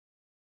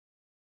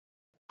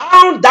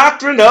Sound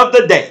doctrine of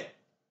the day.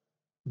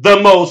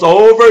 The most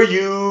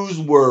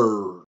overused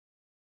word.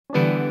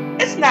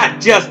 It's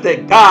not just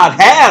that God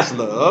has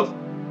love.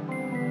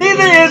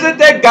 Neither is it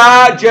that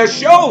God just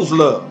shows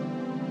love.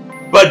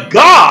 But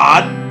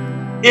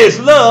God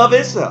is love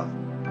itself.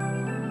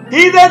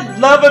 He that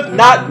loveth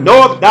not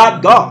knoweth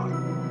not God.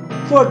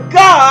 For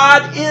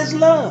God is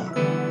love.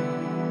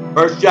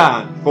 1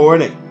 John 4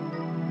 and 8.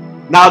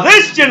 Now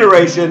this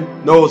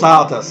generation knows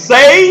how to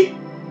say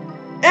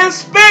and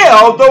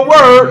spell the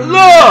word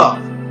love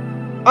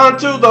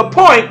unto the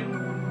point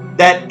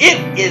that it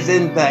is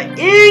in the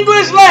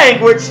English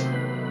language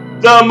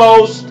the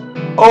most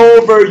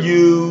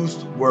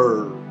overused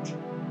word.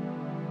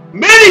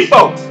 Many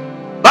folks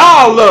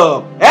vow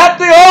love at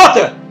the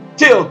altar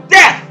till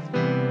death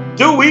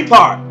do we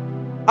part,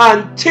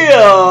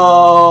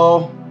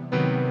 until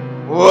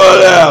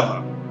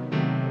whatever.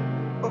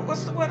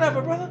 What's the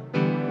whatever, brother?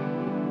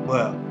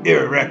 Well,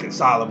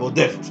 irreconcilable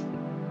difference.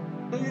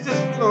 You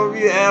just,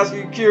 you ask,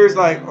 you're curious,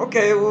 like,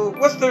 okay, well,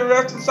 what's the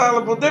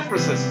irreconcilable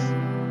differences?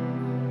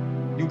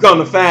 You come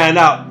to find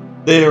out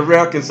the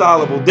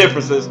irreconcilable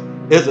differences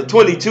is a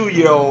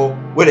 22-year-old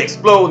with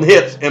exploding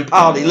hips and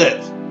pouty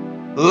lips.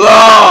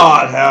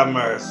 Lord have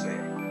mercy.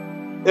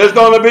 It's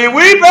going to be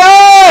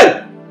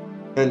weeping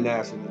and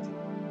gnashing of teeth.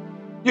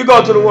 You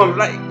go to the woman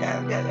like,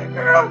 yeah,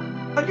 girl,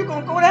 are you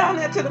going to go down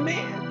there to the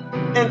man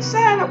and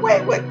sign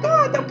away with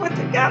God to put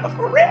together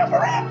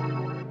forever?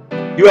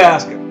 You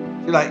ask her.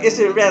 She's like, it's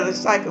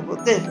irreconcilable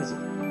differences.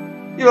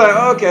 You're like,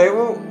 okay,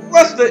 well,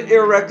 what's the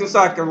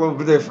irreconcilable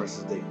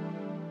differences then?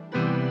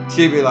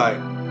 She'd be like,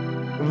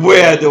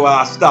 where do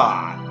I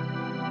start?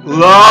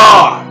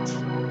 Lord.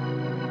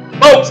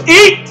 Folks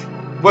eat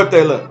what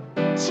they love.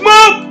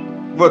 Smoke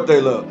what they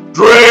love.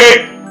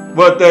 Drink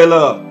what they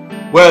love.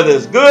 Whether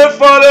it's good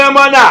for them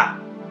or not.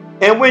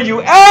 And when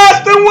you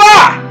ask them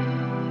why,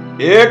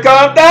 here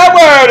comes that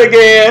word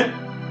again.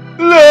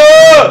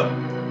 Love.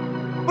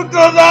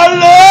 Because I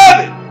love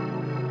it.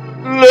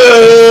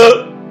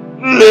 Love.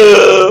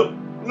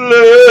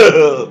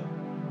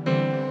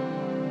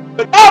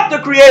 Without the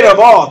creator of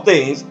all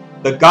things,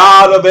 the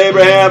God of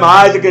Abraham,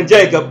 Isaac, and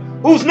Jacob,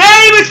 whose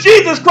name is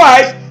Jesus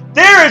Christ,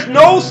 there is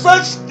no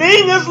such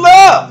thing as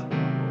love.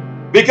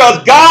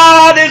 Because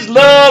God is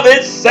love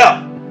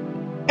itself.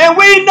 And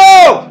we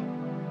know,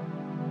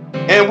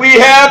 and we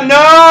have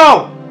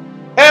known,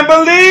 and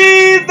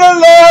believe the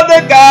love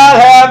that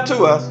God has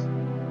to us.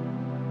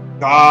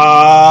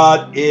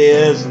 God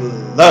is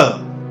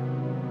love.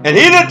 And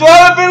he that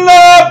dwelleth in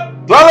love,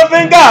 dwelleth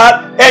in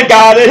God, and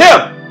God in him.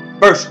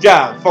 1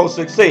 John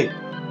 4:16.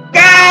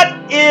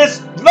 God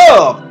is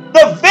love,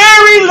 the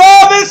very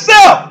love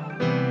itself.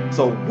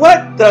 So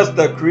what does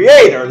the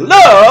Creator,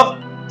 love,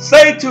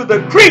 say to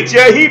the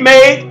creature he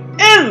made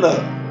in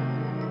love?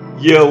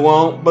 You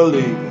won't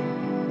believe it.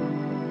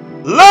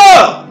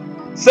 Love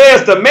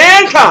says to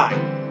mankind,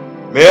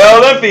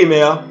 male and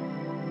female,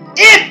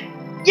 if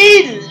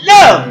ye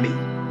love me,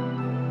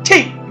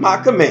 keep my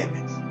commandments.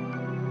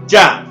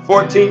 John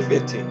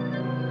 14:15.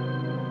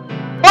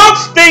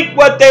 Folks think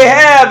what they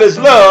have is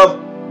love,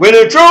 when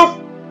in truth,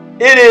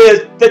 it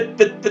is the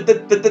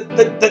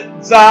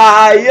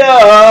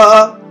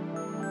desire.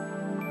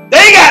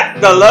 They got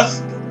the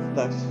lust of the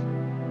flesh,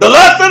 the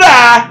lust of the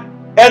eye,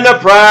 and the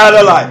pride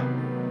of life.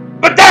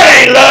 But that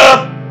ain't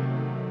love.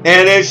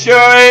 And it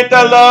sure ain't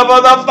the love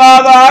of the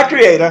Father, our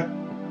Creator.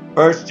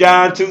 1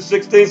 John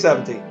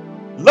 2:16-17.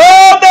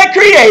 Love that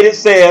created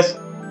says,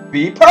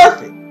 be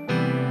perfect.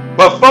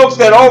 But folks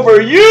that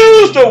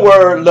overuse the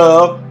word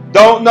love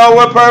don't know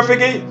what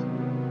perfect is.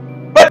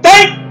 But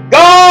thank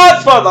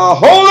God for the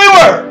Holy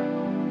Word.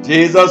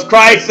 Jesus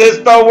Christ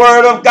is the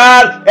Word of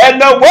God,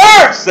 and the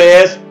Word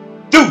says,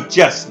 do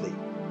justly,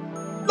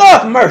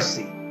 love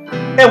mercy,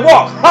 and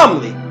walk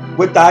humbly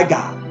with thy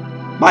God.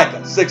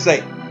 Micah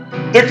 6:8.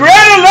 The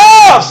Creator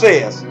love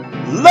says,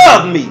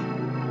 love me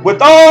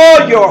with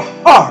all your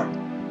heart,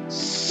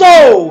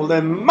 soul,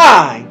 and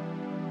mind,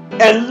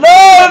 and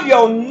love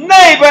your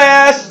neighbor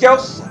as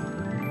yourself.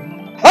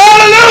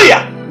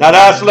 Hallelujah! Now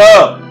that's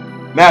love.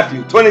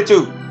 Matthew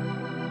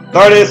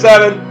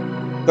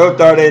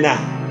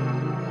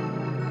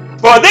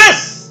 22:37-39. For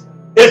this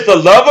is the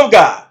love of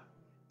God,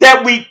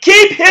 that we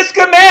keep his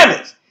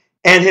commandments,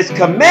 and his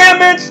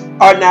commandments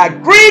are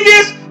not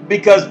grievous,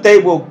 because they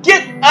will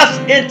get us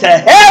into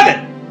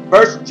heaven.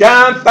 1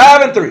 John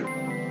 5:3.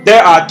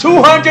 There are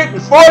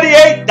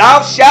 248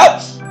 thou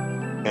shouts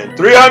and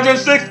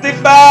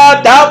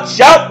 365 thou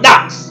shalt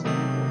nots.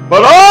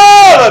 But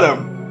all of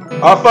them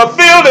are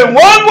fulfilled in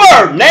one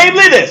word,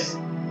 namely this: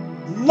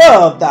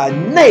 love thy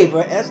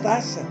neighbor as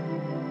thyself.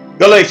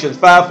 Galatians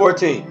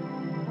 5:14.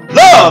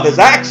 Love is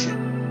action.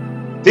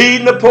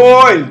 Feeding the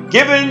poor and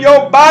giving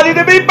your body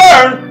to be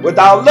burned.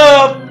 Without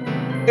love,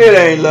 it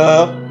ain't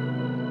love.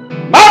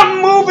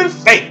 Mountain moving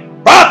faith,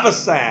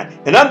 prophesying,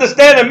 and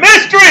understanding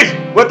mysteries.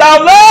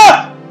 Without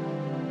love,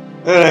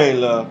 it ain't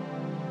love.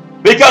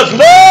 Because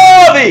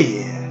love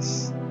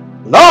is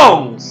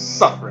long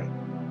suffering.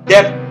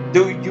 Death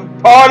do you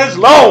part is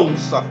long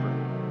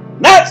suffering,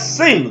 not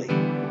seemly,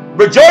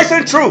 Rejoice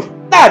in truth,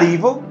 not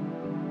evil.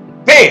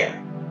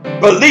 Bear,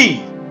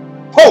 believe,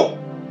 hope,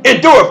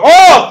 endureth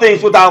all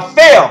things without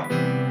fail.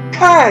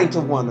 Kind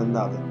to one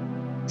another,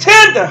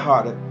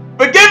 tender-hearted,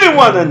 forgiving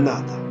one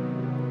another,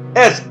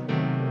 as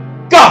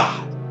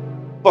God,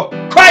 for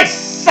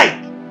Christ's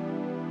sake,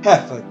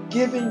 hath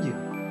forgiven you.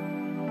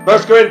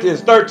 1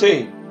 Corinthians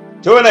 13,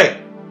 2 and 8.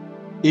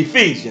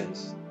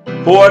 Ephesians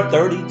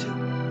 4:32.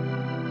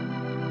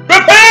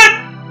 Repent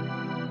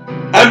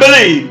and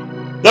believe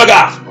the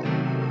gospel.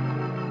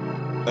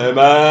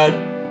 Amen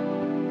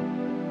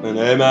and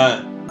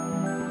amen.